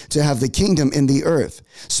right to have the kingdom in the earth.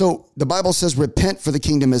 So the Bible says repent for the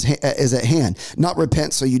kingdom is at hand, not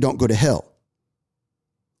repent so you don't go to hell.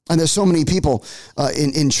 And there's so many people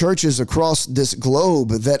in churches across this globe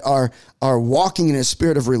that are walking in a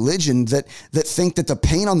spirit of religion that think that the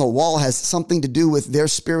paint on the wall has something to do with their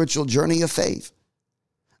spiritual journey of faith.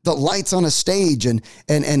 The lights on a stage and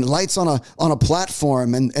lights on a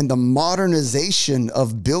platform and the modernization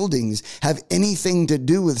of buildings have anything to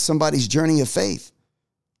do with somebody's journey of faith.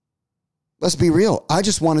 Let's be real. I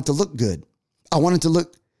just want it to look good. I want it to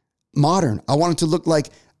look modern. I want it to look like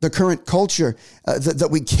the current culture, that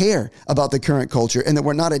we care about the current culture, and that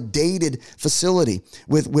we're not a dated facility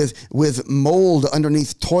with mold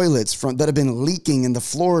underneath toilets that have been leaking and the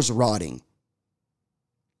floors rotting.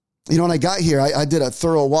 You know, when I got here, I did a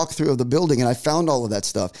thorough walkthrough of the building, and I found all of that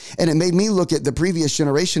stuff. And it made me look at the previous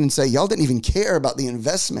generation and say, y'all didn't even care about the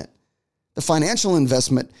investment, the financial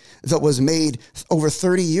investment that was made over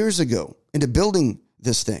 30 years ago into building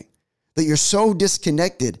this thing, that you're so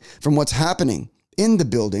disconnected from what's happening in the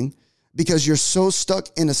building because you're so stuck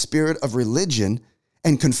in a spirit of religion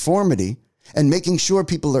and conformity and making sure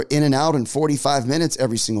people are in and out in 45 minutes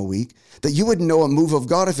every single week that you wouldn't know a move of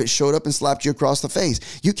God if it showed up and slapped you across the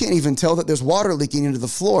face. You can't even tell that there's water leaking into the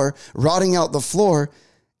floor, rotting out the floor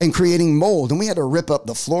and creating mold. And we had to rip up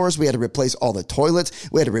the floors. We had to replace all the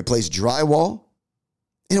toilets. We had to replace drywall.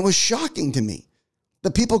 And it was shocking to me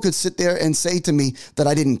that people could sit there and say to me that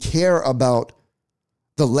I didn't care about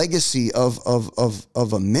the legacy of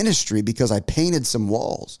a ministry because I painted some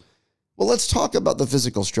walls. Well, let's talk about the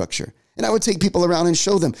physical structure. And I would take people around and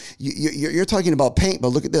show them, you're talking about paint, but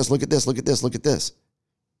look at this, look at this, look at this, look at this.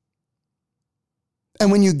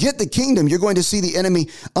 And when you get the kingdom, you're going to see the enemy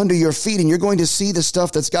under your feet, and you're going to see the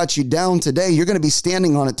stuff that's got you down today. You're going to be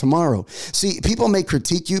standing on it tomorrow. See, people may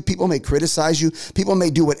critique you. People may criticize you. People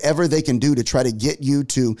may do whatever they can do to try to get you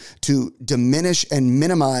to diminish and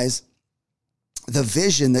minimize the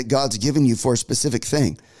vision that God's given you for a specific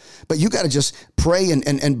thing. But you got to just pray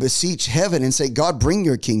and beseech heaven and say, God, bring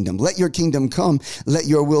your kingdom. Let your kingdom come. Let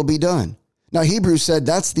your will be done. Now, Hebrews said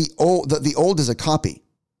that's the old is a copy.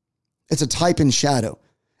 It's a type and shadow.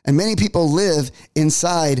 And many people live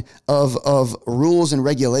inside of rules and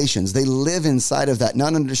regulations. They live inside of that,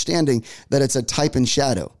 not understanding that it's a type and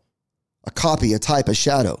shadow, a copy, a type, a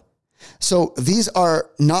shadow. So these are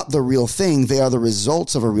not the real thing. They are the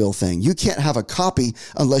results of a real thing. You can't have a copy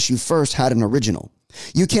unless you first had an original.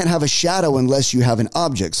 You can't have a shadow unless you have an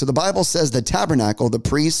object. So the Bible says the tabernacle, the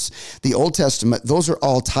priests, the Old Testament, those are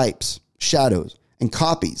all types, shadows, and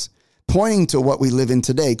copies, pointing to what we live in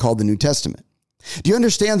today called the New Testament. Do you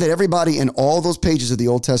understand that everybody in all those pages of the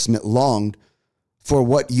Old Testament longed for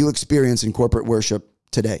what you experience in corporate worship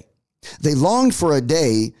today? They longed for a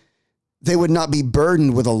day they would not be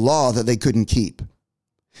burdened with a law that they couldn't keep.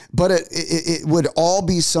 But it would all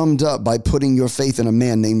be summed up by putting your faith in a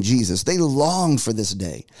man named Jesus. They longed for this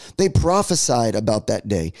day. They prophesied about that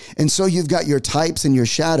day. And so you've got your types and your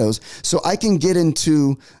shadows. So I can get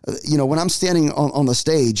into, when I'm standing on the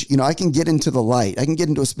stage, I can get into the light. I can get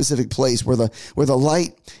into a specific place where the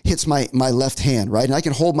light hits my left hand, right? And I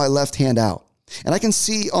can hold my left hand out. And I can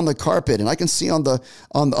see on the carpet, and I can see on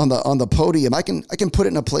the podium. I can put it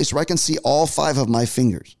in a place where I can see all 5 of my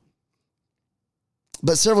fingers.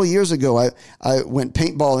 But several years ago, I went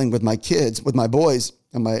paintballing with my kids, with my boys,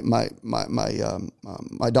 and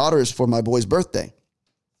my daughters for my boy's birthday.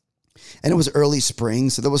 And it was early spring,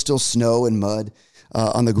 so there was still snow and mud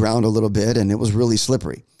on the ground a little bit, and it was really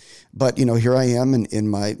slippery. But here I am in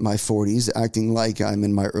my 40s, acting like I'm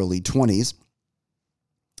in my early 20s.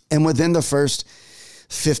 And within the first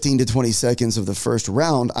 15 to 20 seconds of the first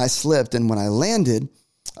round, I slipped, and when I landed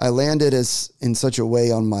as in such a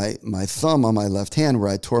way on my thumb on my left hand where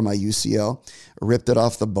I tore my UCL, ripped it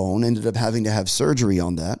off the bone, ended up having to have surgery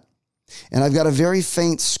on that. And I've got a very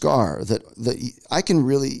faint scar that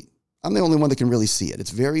I'm the only one that can really see it. It's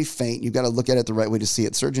very faint. You've got to look at it the right way to see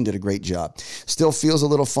it. Surgeon did a great job. Still feels a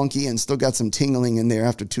little funky and still got some tingling in there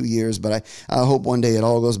after 2 years, but I hope one day it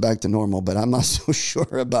all goes back to normal, but I'm not so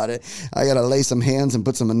sure about it. I got to lay some hands and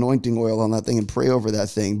put some anointing oil on that thing and pray over that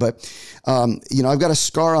thing. But, I've got a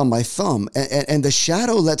scar on my thumb, and the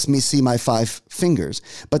shadow lets me see my 5 fingers,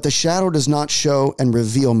 but the shadow does not show and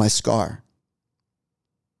reveal my scar.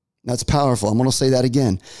 That's powerful. I'm going to say that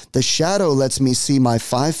again. The shadow lets me see my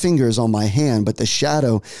 5 fingers on my hand, but the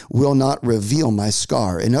shadow will not reveal my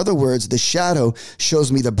scar. In other words, the shadow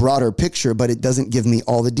shows me the broader picture, but it doesn't give me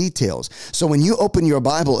all the details. So when you open your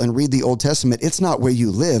Bible and read the Old Testament, it's not where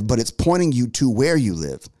you live, but it's pointing you to where you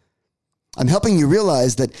live. I'm helping you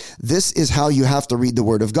realize that this is how you have to read the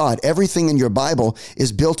Word of God. Everything in your Bible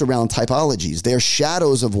is built around typologies. They're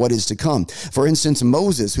shadows of what is to come. For instance,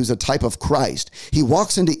 Moses, who's a type of Christ, he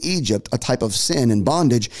walks into Egypt, a type of sin and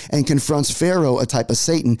bondage, and confronts Pharaoh, a type of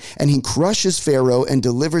Satan, and he crushes Pharaoh and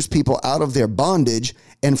delivers people out of their bondage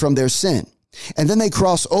and from their sin. And then they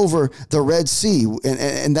cross over the Red Sea,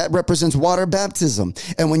 and that represents water baptism.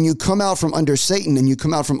 And when you come out from under Satan and you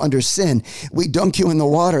come out from under sin, we dunk you in the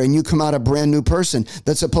water and you come out a brand new person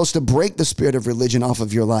that's supposed to break the spirit of religion off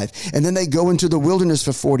of your life. And then they go into the wilderness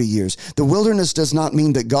for 40 years. The wilderness does not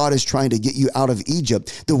mean that God is trying to get you out of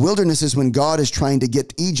Egypt. The wilderness is when God is trying to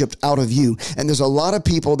get Egypt out of you. And there's a lot of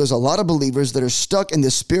people, there's a lot of believers that are stuck in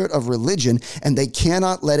the spirit of religion and they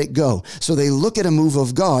cannot let it go. So they look at a move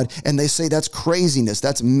of God and they say, that's craziness.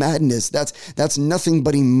 That's madness. That's nothing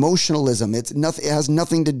but emotionalism. It has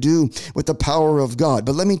nothing to do with the power of God.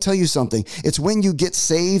 But let me tell you something. It's when you get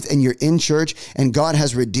saved and you're in church and God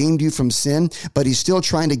has redeemed you from sin, but he's still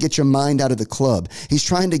trying to get your mind out of the club. He's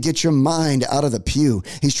trying to get your mind out of the pew.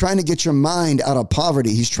 He's trying to get your mind out of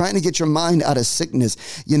poverty. He's trying to get your mind out of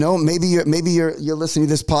sickness. Maybe you're listening to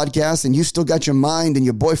this podcast and you still got your mind in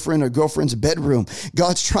your boyfriend or girlfriend's bedroom.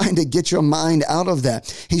 God's trying to get your mind out of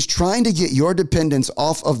that. He's trying to get your dependence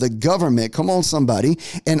off of the government, come on somebody,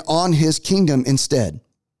 and on his kingdom instead.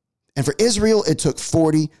 And for Israel, it took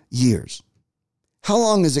 40 years. How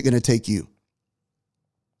long is it going to take you?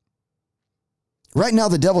 Right now,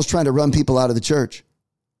 the devil's trying to run people out of the church.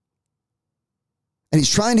 And he's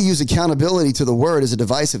trying to use accountability to the word as a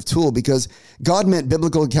divisive tool because God meant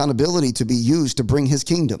biblical accountability to be used to bring his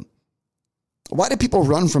kingdom. Why do people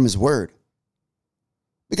run from his word?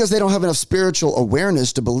 Because they don't have enough spiritual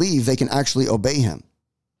awareness to believe they can actually obey him.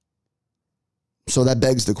 So that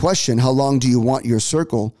begs the question, how long do you want your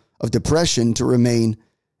circle of depression to remain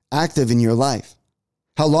active in your life?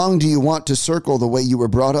 How long do you want to circle the way you were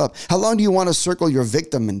brought up? How long do you want to circle your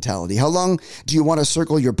victim mentality? How long do you want to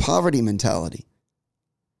circle your poverty mentality?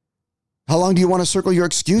 How long do you want to circle your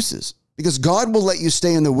excuses? Because God will let you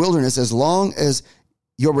stay in the wilderness as long as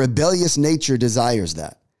your rebellious nature desires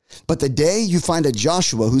that. But the day you find a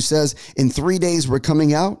Joshua who says, in 3 days we're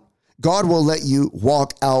coming out, God will let you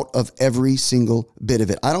walk out of every single bit of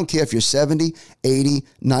it. I don't care if you're 70, 80,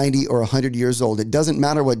 90, or 100 years old. It doesn't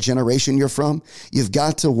matter what generation you're from. You've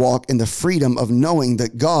got to walk in the freedom of knowing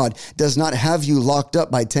that God does not have you locked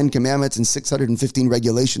up by 10 commandments and 615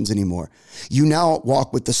 regulations anymore. You now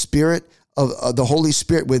walk with the spirit of the Holy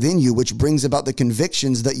Spirit within you, which brings about the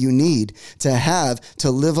convictions that you need to have to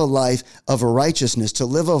live a life of righteousness, to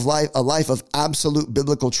live a life of absolute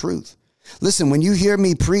biblical truth. Listen, when you hear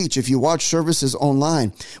me preach, if you watch services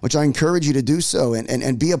online, which I encourage you to do so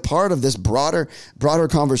and be a part of this broader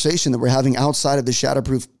conversation that we're having outside of the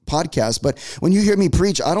Shatterproof podcast. But when you hear me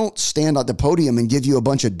preach, I don't stand at the podium and give you a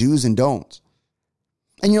bunch of do's and don'ts.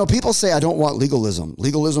 And, people say, I don't want legalism.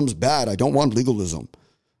 Legalism's bad. I don't want legalism.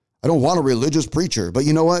 I don't want a religious preacher. But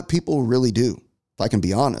you know what? People really do, if I can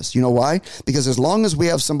be honest. You know why? Because as long as we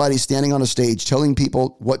have somebody standing on a stage telling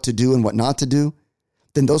people what to do and what not to do,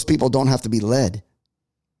 then those people don't have to be led.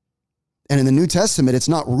 And in the New Testament, it's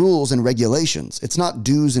not rules and regulations. It's not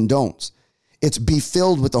do's and don'ts. It's be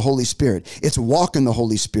filled with the Holy Spirit. It's walk in the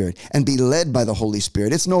Holy Spirit and be led by the Holy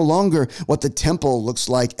Spirit. It's no longer what the temple looks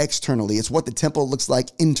like externally. It's what the temple looks like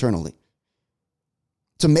internally.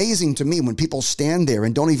 It's amazing to me when people stand there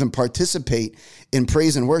and don't even participate in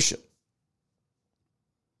praise and worship.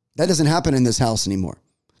 That doesn't happen in this house anymore.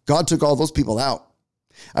 God took all those people out.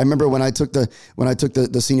 I remember when I took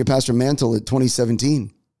the senior pastor mantle in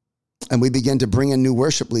 2017, and we began to bring in new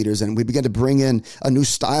worship leaders, and we began to bring in a new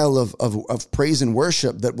style of praise and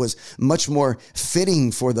worship that was much more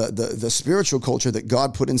fitting for the spiritual culture that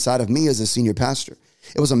God put inside of me as a senior pastor.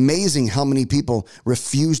 It was amazing how many people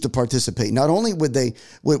refused to participate. Not only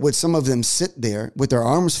would some of them sit there with their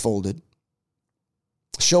arms folded,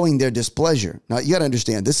 showing their displeasure. Now you got to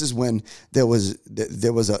understand, this is when there was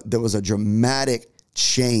a dramatic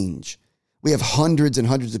change. We have hundreds and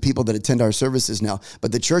hundreds of people that attend our services now,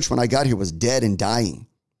 but the church when I got here was dead and dying.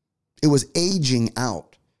 It was aging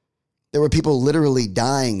out. There were people literally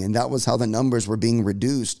dying, and that was how the numbers were being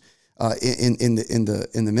reduced in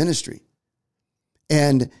the ministry.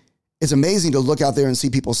 And it's amazing to look out there and see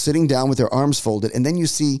people sitting down with their arms folded, and then you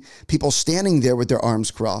see people standing there with their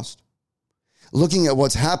arms crossed, looking at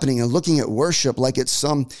what's happening and looking at worship like it's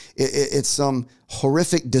some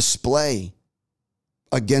horrific display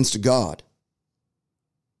against God.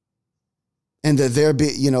 And that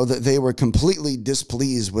that they were completely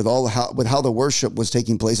displeased with how the worship was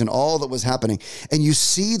taking place and all that was happening. And you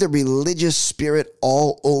see the religious spirit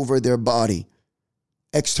all over their body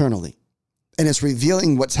externally. And it's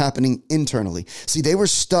revealing what's happening internally. See, they were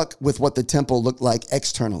stuck with what the temple looked like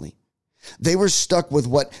externally. They were stuck with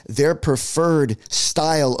what their preferred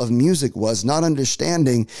style of music was, not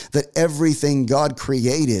understanding that everything God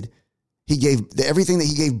created, everything that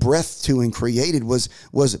he gave breath to and created was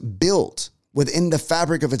built within the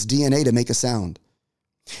fabric of its DNA to make a sound.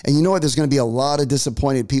 And you know what? There's going to be a lot of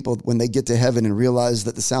disappointed people when they get to heaven and realize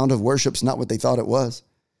that the sound of worship's not what they thought it was.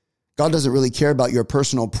 God doesn't really care about your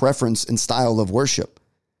personal preference and style of worship.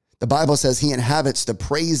 The Bible says he inhabits the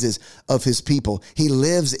praises of his people. He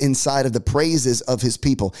lives inside of the praises of his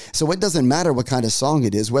people. So it doesn't matter what kind of song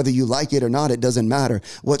it is, whether you like it or not, it doesn't matter.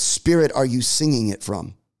 What spirit are you singing it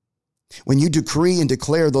from? When you decree and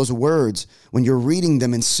declare those words, when you're reading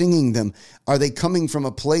them and singing them, are they coming from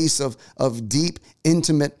a place of deep,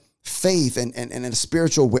 intimate faith and a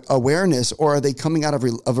spiritual awareness, or are they coming out of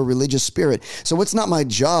a religious spirit? So it's not my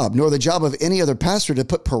job, nor the job of any other pastor, to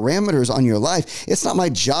put parameters on your life. It's not my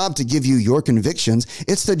job to give you your convictions.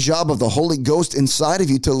 It's the job of the Holy Ghost inside of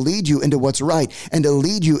you to lead you into what's right and to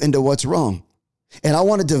lead you into what's wrong. And I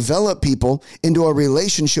want to develop people into a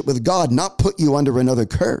relationship with God, not put you under another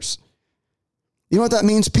curse. You know what that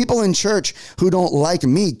means? People in church who don't like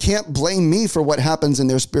me can't blame me for what happens in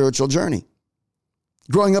their spiritual journey.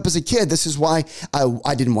 Growing up as a kid, this is why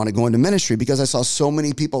I didn't want to go into ministry, because I saw so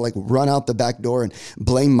many people run out the back door and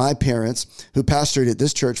blame my parents, who pastored at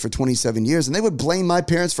this church for 27 years. And they would blame my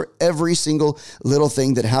parents for every single little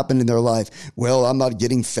thing that happened in their life. Well, I'm not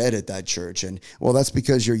getting fed at that church. And well, that's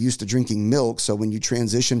because you're used to drinking milk. So when you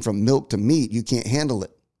transition from milk to meat, you can't handle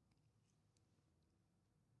it.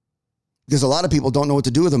 Because a lot of people don't know what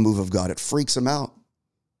to do with the move of God. It freaks them out.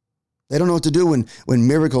 They don't know what to do when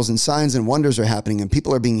miracles and signs and wonders are happening and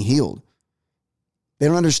people are being healed. They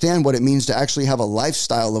don't understand what it means to actually have a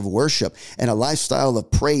lifestyle of worship and a lifestyle of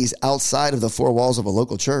praise outside of the four walls of a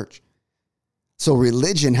local church. So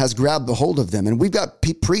religion has grabbed the hold of them. And we've got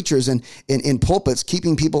preachers in pulpits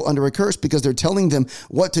keeping people under a curse because they're telling them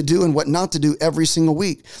what to do and what not to do every single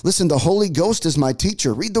week. Listen, the Holy Ghost is my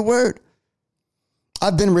teacher. Read the word.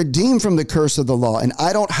 I've been redeemed from the curse of the law, and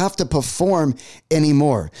I don't have to perform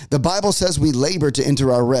anymore. The Bible says we labor to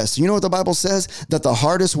enter our rest. You know what the Bible says? That the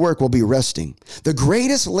hardest work will be resting. The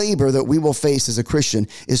greatest labor that we will face as a Christian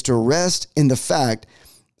is to rest in the fact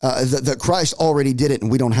that Christ already did it and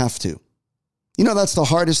we don't have to. You know, that's the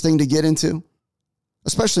hardest thing to get into,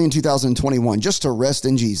 especially in 2021, just to rest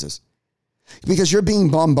in Jesus. Because you're being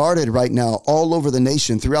bombarded right now all over the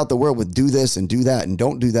nation, throughout the world, with do this and do that and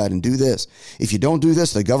don't do that and do this. If you don't do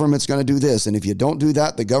this, the government's going to do this. And if you don't do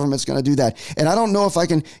that, the government's going to do that. And I don't know if I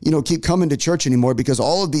can, keep coming to church anymore, because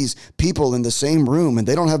all of these people in the same room, and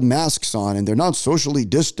they don't have masks on, and they're not socially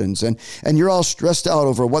distanced, and you're all stressed out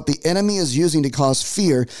over what the enemy is using to cause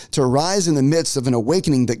fear to rise in the midst of an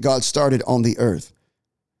awakening that God started on the earth.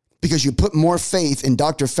 Because you put more faith in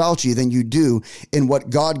Dr. Fauci than you do in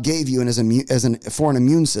what God gave you for an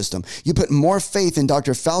immune system. You put more faith in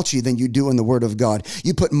Dr. Fauci than you do in the Word of God.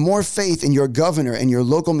 You put more faith in your governor and your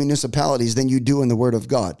local municipalities than you do in the Word of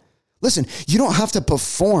God. Listen, you don't have to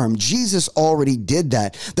perform. Jesus already did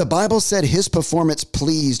that. The Bible said his performance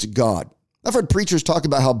pleased God. I've heard preachers talk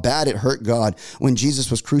about how bad it hurt God when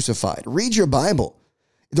Jesus was crucified. Read your Bible.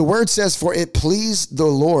 The Word says, for it pleased the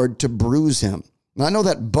Lord to bruise him. Now, I know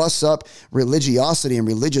that busts up religiosity and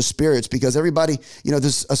religious spirits, because everybody,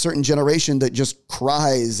 there's a certain generation that just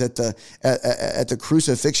cries at the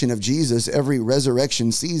crucifixion of Jesus every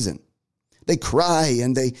resurrection season. They cry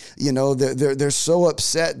and they're so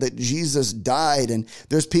upset that Jesus died. And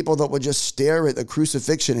there's people that will just stare at the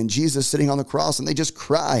crucifixion and Jesus sitting on the cross, and they just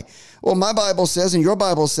cry. Well, my Bible says, and your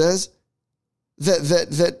Bible says,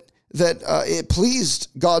 that it pleased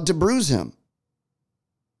God to bruise him.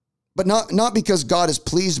 But not because God is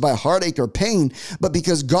pleased by heartache or pain, but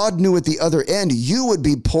because God knew at the other end you would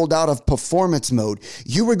be pulled out of performance mode.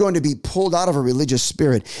 You were going to be pulled out of a religious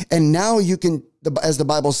spirit. And now you can, as the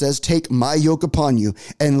Bible says, take my yoke upon you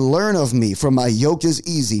and learn of me, for my yoke is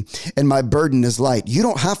easy and my burden is light. You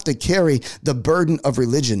don't have to carry the burden of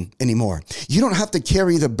religion anymore. You don't have to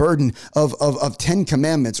carry the burden of 10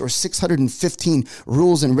 commandments or 615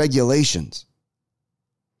 rules and regulations.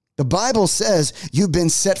 The Bible says you've been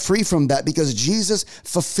set free from that because Jesus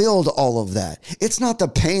fulfilled all of that. It's not the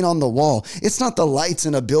paint on the wall. It's not the lights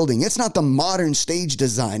in a building. It's not the modern stage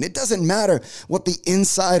design. It doesn't matter what the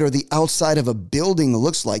inside or the outside of a building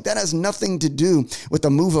looks like. That has nothing to do with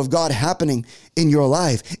the move of God happening in your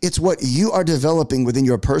life. It's what you are developing within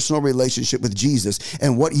your personal relationship with Jesus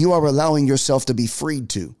and what you are allowing yourself to be freed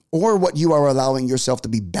to, or what you are allowing yourself to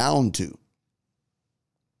be bound to.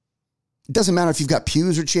 It doesn't matter if you've got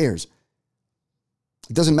pews or chairs.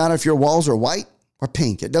 It doesn't matter if your walls are white or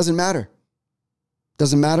pink. It doesn't matter. It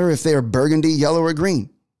doesn't matter if they are burgundy, yellow, or green.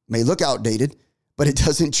 It may look outdated, but it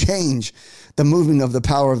doesn't change the moving of the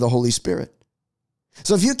power of the Holy Spirit.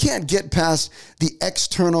 So if you can't get past the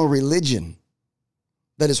external religion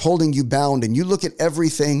that is holding you bound, and you look at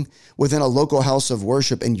everything within a local house of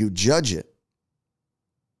worship and you judge it,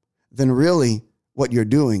 then really what you're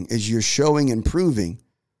doing is you're showing and proving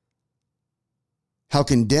how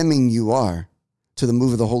condemning you are to the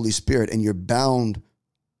move of the Holy Spirit, and you're bound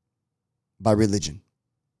by religion.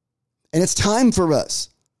 And it's time for us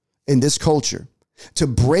in this culture to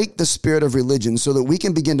break the spirit of religion so that we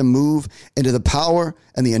can begin to move into the power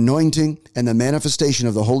and the anointing and the manifestation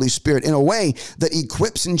of the Holy Spirit in a way that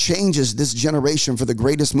equips and changes this generation for the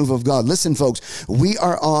greatest move of God. Listen, folks, we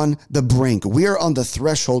are on the brink. We are on the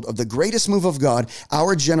threshold of the greatest move of God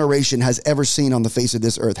our generation has ever seen on the face of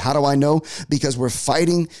this earth. How do I know? Because we're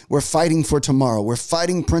fighting for tomorrow. We're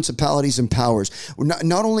fighting principalities and powers.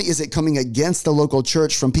 Not only is it coming against the local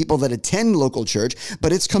church from people that attend local church,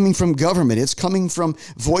 but it's coming from government. It's coming from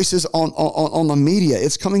voices on the media.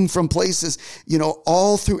 It's coming from places,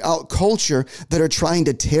 all throughout culture that are trying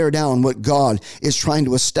to tear down what God is trying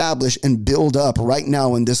to establish and build up right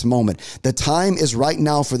now in this moment. The time is right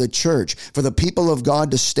now for the church, for the people of God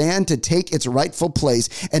to stand, to take its rightful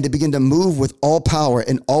place, and to begin to move with all power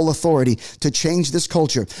and all authority to change this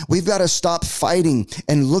culture. We've got to stop fighting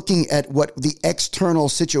and looking at what the external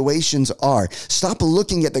situations are. Stop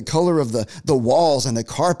looking at the color of the walls and the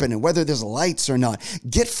carpet and whether there's lights or not.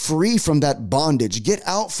 Get free from that bondage. Get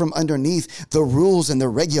out from underneath the rules and the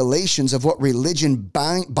regulations of what religion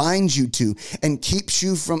binds you to and keeps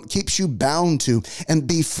you bound to, and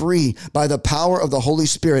be free by the power of the Holy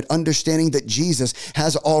Spirit, understanding that Jesus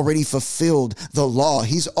has already fulfilled the law.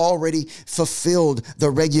 He's already fulfilled the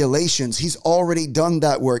regulations. He's already done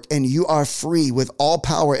that work, and you are free with all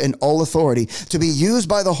power and all authority to be used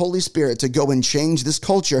by the Holy Spirit to go and change this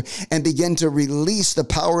culture and begin to release the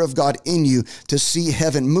power of God in you to see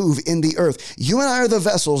heaven move in the earth. You and I are the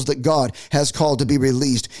vessels that God has called to be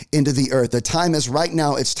released into the earth. The time is right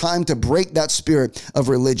now. It's time to break that spirit of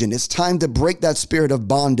religion. It's time to break that spirit of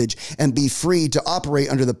bondage and be free to operate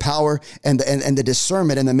under the power and the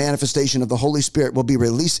discernment and the manifestation of the Holy Spirit will be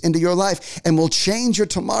released into your life and will change your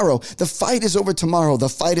tomorrow. The fight is over tomorrow. The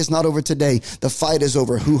fight is not over today. The fight is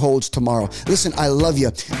over who holds tomorrow. Listen, I love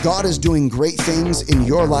you. God is doing great things in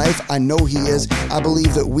your life. I know he is. I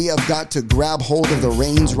believe that we have got to grab hold of the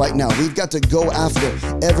reins right now. We've got to go after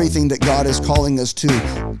everything that God is calling us to.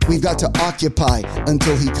 We've got to occupy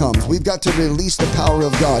until he comes. We've got to release the power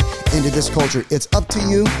of God into this culture. It's up to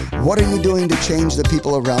you. What are you doing to change the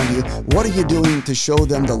people around you? What are you doing to show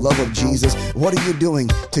them the love of Jesus? What are you doing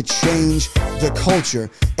to change the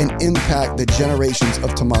culture and impact the generations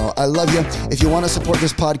of tomorrow? I love you. If you want to support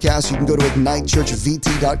this podcast, you can go to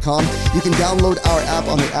ignitechurchvt.com. You can download our app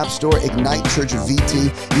on the App Store, Ignite Church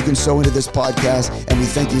VT. You can sow into this podcast, and we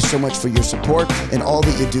thank you so much for your support and all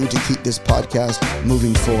that you do to keep this podcast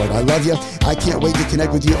moving forward. I love you. I can't wait to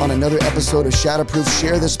connect with you on another episode of Shatterproof.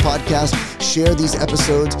 Share this podcast, share these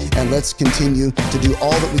episodes, and let's continue to do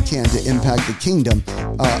all that we can to impact the kingdom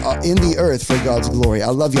in the earth for God's glory. I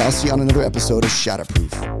love you. I'll see you on another episode of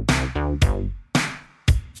Shatterproof.